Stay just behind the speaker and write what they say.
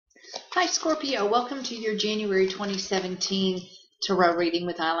Hi Scorpio, welcome to your January 2017 Tarot reading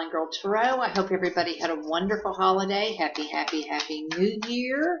with Islandgirl Tarot. I hope everybody had a wonderful holiday. Happy New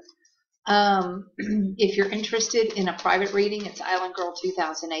Year. If you're interested in a private reading, it's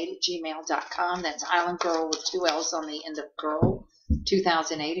islandgirl2008@gmail.com. That's islandgirl with two L's on the end of girl,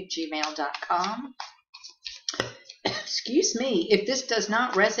 2008@gmail.com. Excuse me. If this does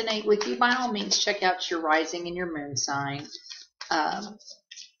not resonate with you, by all means, check out your rising and your moon sign.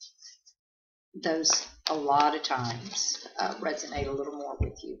 Those a lot of times resonate a little more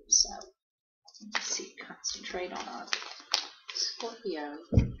with you. So let's see, concentrate on our Scorpio,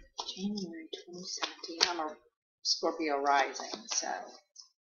 January 2017. I'm a Scorpio rising, so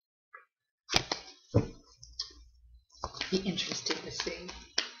be interested to see.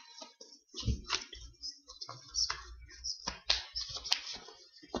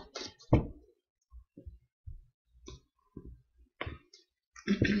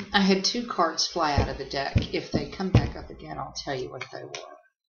 I had two cards fly out of the deck. If they come back up again, I'll tell you what they were.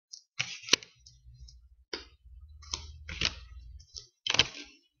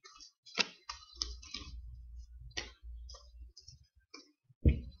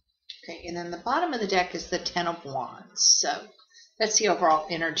 Okay, and then the bottom of the deck is the Ten of Wands. So that's the overall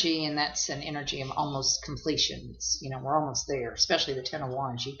energy, and that's an energy of almost completion. It's, we're almost there, especially the Ten of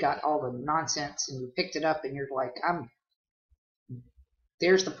Wands. You've got all the nonsense, and you picked it up, and you're like,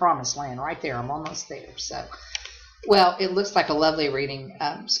 there's the promised land right there. I'm almost there. So, well, it looks like a lovely reading,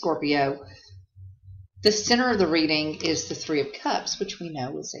 Scorpio. The center of the reading is the Three of Cups, which we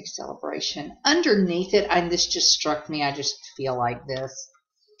know is a celebration. Underneath it, and this just struck me, I just feel like this.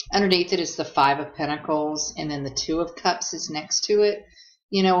 Underneath it is the Five of Pentacles, and then the Two of Cups is next to it.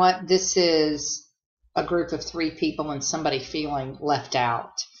 You know what? This is a group of three people and somebody feeling left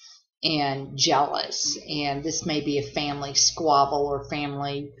out and jealous, and this may be a family squabble or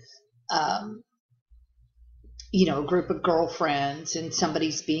family, a group of girlfriends, and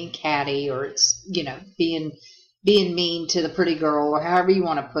somebody's being catty, or it's being mean to the pretty girl, or however you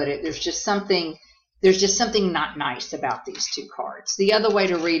want to put it. There's just something not nice about these two cards. The other way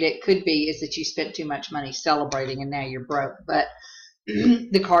to read it could be is that you spent too much money celebrating and now you're broke, but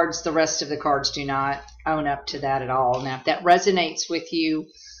the rest of the cards do not own up to that at all. Now, if that resonates with you,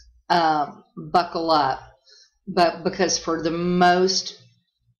 buckle up, but because for the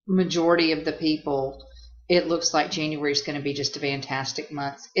majority of the people, it looks like January is going to be just a fantastic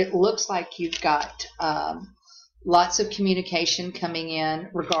month. It looks like you've got lots of communication coming in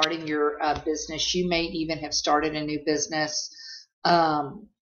regarding your business. You may even have started a new business, have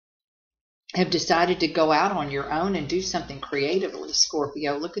decided to go out on your own and do something creatively,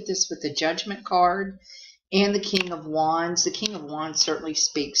 Scorpio. Look at this with the Judgment card and the King of Wands. The King of Wands certainly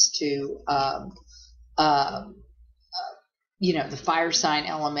speaks to, the fire sign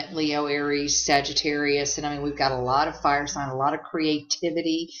element, Leo, Aries, Sagittarius. And we've got a lot of fire sign, a lot of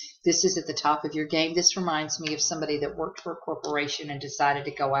creativity. This is at the top of your game. This reminds me of somebody that worked for a corporation and decided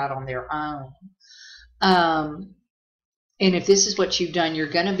to go out on their own. And if this is what you've done, you're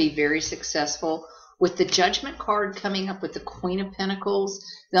going to be very successful. With the Judgment card coming up with the Queen of Pentacles,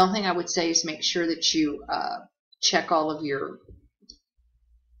 the only thing I would say is make sure that you check all of your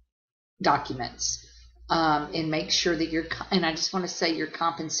documents and make sure that and I just want to say your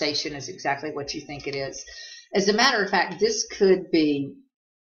compensation is exactly what you think it is. As a matter of fact, this could be,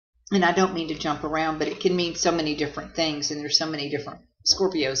 and I don't mean to jump around, but it can mean so many different things, and there's so many different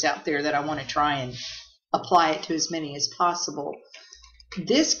Scorpios out there that I want to try and apply it to as many as possible.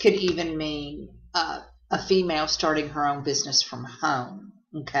 This could even mean a female starting her own business from home,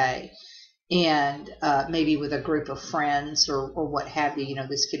 okay, and maybe with a group of friends or what have you.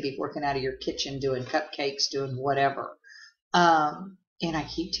 This could be working out of your kitchen, doing cupcakes, doing whatever. And I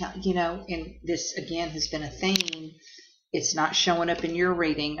keep telling and this again has been a theme. It's not showing up in your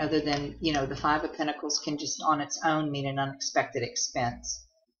reading, other than the Five of Pentacles can just on its own mean an unexpected expense,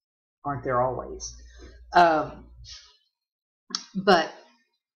 aren't there always? But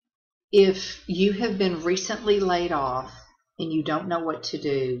if you have been recently laid off and you don't know what to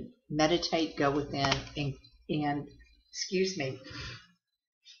do, meditate, go within, and excuse me,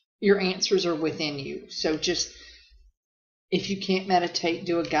 your answers are within you. So just, if you can't meditate,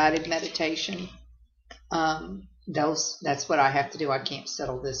 do a guided meditation. That's what I have to do. I can't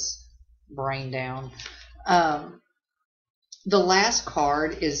settle this brain down. The last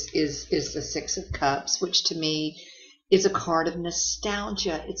card is the Six of Cups, which to me is a card of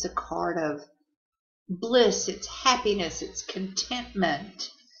nostalgia. It's a card of bliss. It's happiness. It's contentment.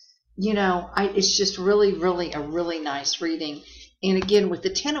 It's just really, really a really nice reading. And again, with the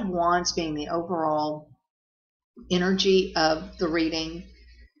Ten of Wands being the overall energy of the reading,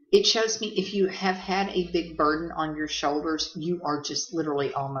 it shows me if you have had a big burden on your shoulders, you are just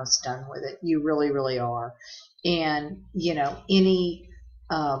literally almost done with it. You really, really are. And, you know, any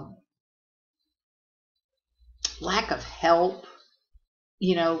lack of help,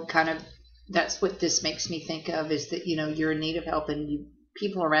 you know, kind of, that's what this makes me think of, is that, you know, you're in need of help and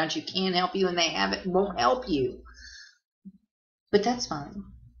people around you can help you and they won't help you. But that's fine,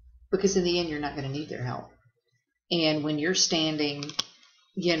 because in the end, you're not going to need their help. And when you're standing,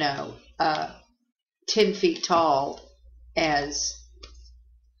 you know, 10 feet tall as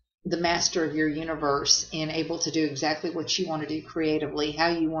the master of your universe and able to do exactly what you want to do creatively, how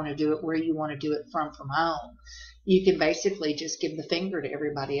you want to do it, where you want to do it from home, you can basically just give the finger to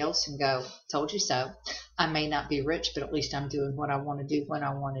everybody else and go, told you so. I may not be rich, but at least I'm doing what I want to do when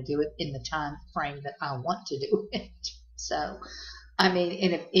I want to do it in the time frame that I want to do it. So, I mean,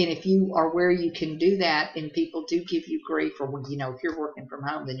 and if you are where you can do that, and people do give you grief, or, you know, if you're working from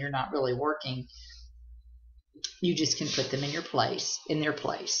home, then you're not really working. You just can put them in their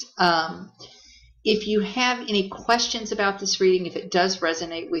place. If you have any questions about this reading, if it does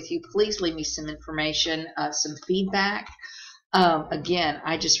resonate with you, please leave me some information, some feedback. Again,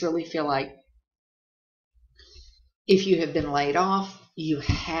 I just really feel like if you have been laid off, you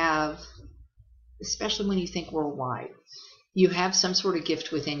have, especially when you think worldwide, you have some sort of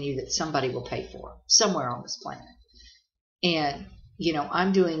gift within you that somebody will pay for somewhere on this planet. And, you know,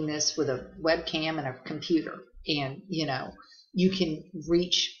 I'm doing this with a webcam and a computer, and, you know, you can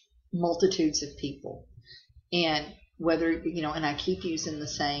reach multitudes of people. And whether, you know, and I keep using the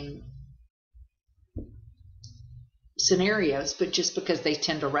same scenarios, but just because they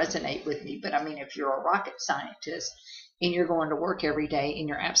tend to resonate with me. But I mean, if you're a rocket scientist and you're going to work every day and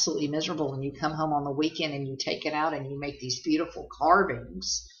you're absolutely miserable, and you come home on the weekend and you take it out and you make these beautiful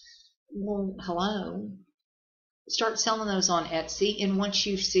carvings, well, hello, start selling those on Etsy. And once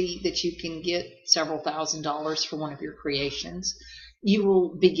you see that you can get several $1,000s for one of your creations, you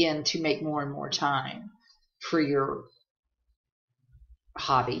will begin to make more and more time for your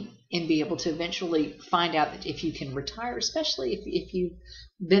hobby and be able to eventually find out that if you can retire, especially if you've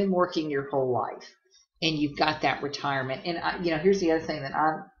been working your whole life and you've got that retirement. And, you know, here's the other thing that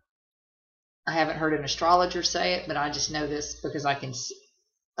I haven't heard an astrologer say it, but I just know this because I can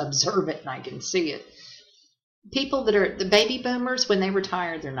observe it and I can see it. People that are the baby boomers, when they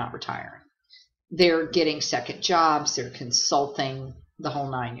retire, they're not retiring. They're getting second jobs, they're consulting, the whole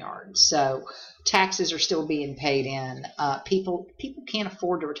 9 yards. So taxes are still being paid in. People can't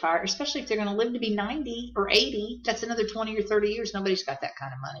afford to retire, especially if they're going to live to be 90 or 80. That's another 20 or 30 years. Nobody's got that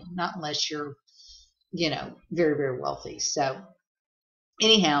kind of money, not unless you're, you know, very, very wealthy. So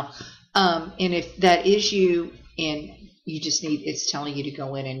anyhow, and if that is you, and you just need, it's telling you to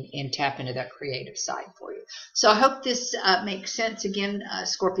go in and tap into that creative side for you. So I hope this makes sense. Again,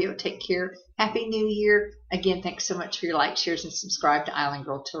 Scorpio, take care. Happy New Year. Again, thanks so much for your likes, shares, and subscribe to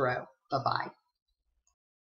Islandgirl Tarot. Bye-bye.